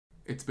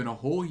It's been a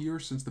whole year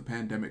since the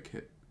pandemic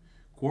hit.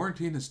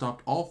 Quarantine has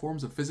stopped all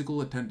forms of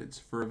physical attendance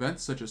for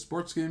events such as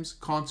sports games,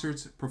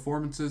 concerts,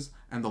 performances,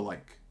 and the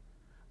like.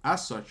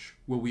 As such,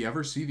 will we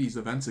ever see these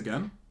events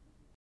again?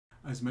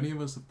 As many of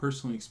us have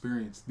personally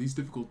experienced, these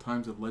difficult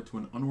times have led to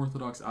an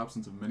unorthodox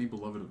absence of many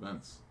beloved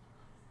events.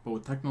 But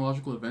with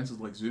technological advances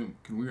like Zoom,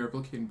 can we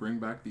replicate and bring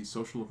back these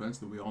social events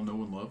that we all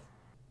know and love?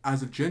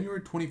 As of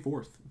January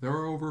 24th, there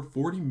are over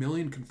 40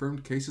 million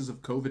confirmed cases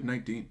of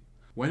COVID-19.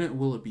 When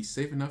will it be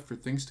safe enough for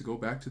things to go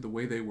back to the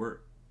way they were?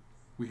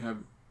 We have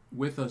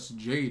with us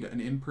Jade, an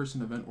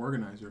in-person event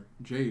organizer.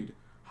 Jade,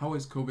 how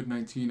has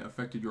COVID-19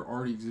 affected your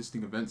already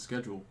existing event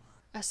schedule?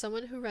 As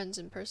someone who runs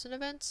in-person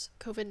events,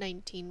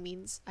 COVID-19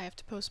 means I have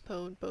to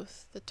postpone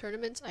both the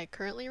tournaments I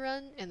currently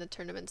run and the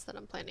tournaments that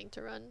I'm planning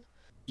to run.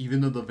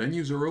 Even though the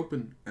venues are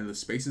open and the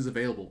space is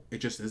available, it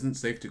just isn't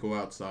safe to go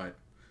outside.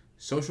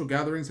 Social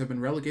gatherings have been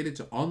relegated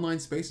to online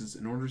spaces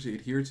in order to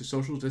adhere to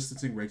social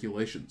distancing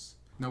regulations.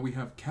 Now we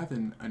have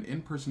Kevin, an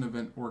in-person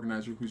event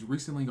organizer who's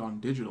recently gone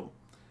digital.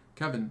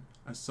 Kevin,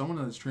 as someone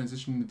that has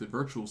transitioned into the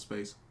virtual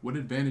space, what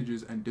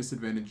advantages and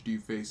disadvantages do you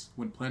face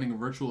when planning a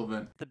virtual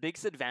event? The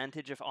biggest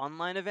advantage of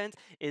online events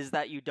is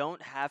that you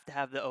don't have to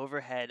have the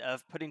overhead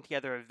of putting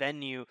together a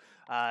venue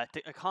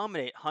to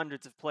accommodate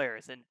hundreds of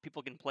players, and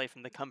people can play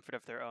from the comfort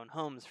of their own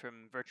homes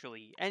from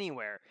virtually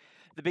anywhere.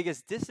 The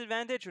biggest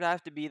disadvantage would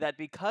have to be that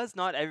because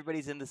not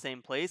everybody's in the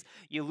same place,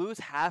 you lose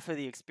half of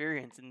the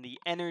experience and the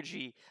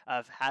energy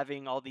of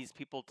having all these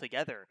people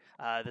together,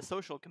 the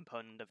social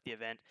component of the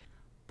event.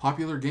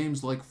 Popular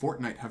games like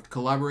Fortnite have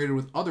collaborated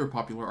with other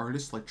popular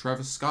artists like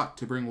Travis Scott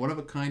to bring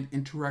one-of-a-kind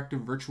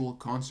interactive virtual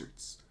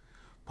concerts.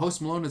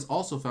 Post Malone has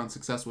also found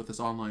success with this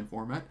online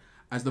format,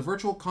 as the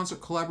virtual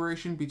concert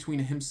collaboration between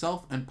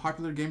himself and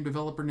popular game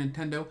developer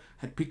Nintendo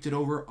had peaked at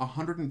over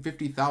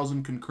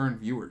 150,000 concurrent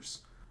viewers.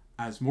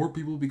 As more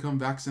people become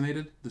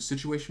vaccinated, the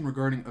situation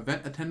regarding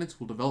event attendance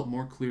will develop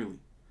more clearly.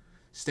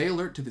 Stay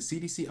alert to the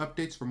CDC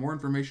updates for more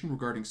information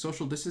regarding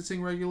social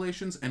distancing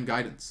regulations and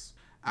guidance.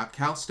 At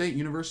Cal State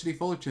University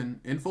Fullerton,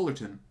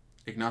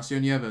 Ignacio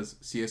Nieves,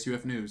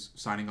 CSUF News,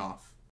 signing off.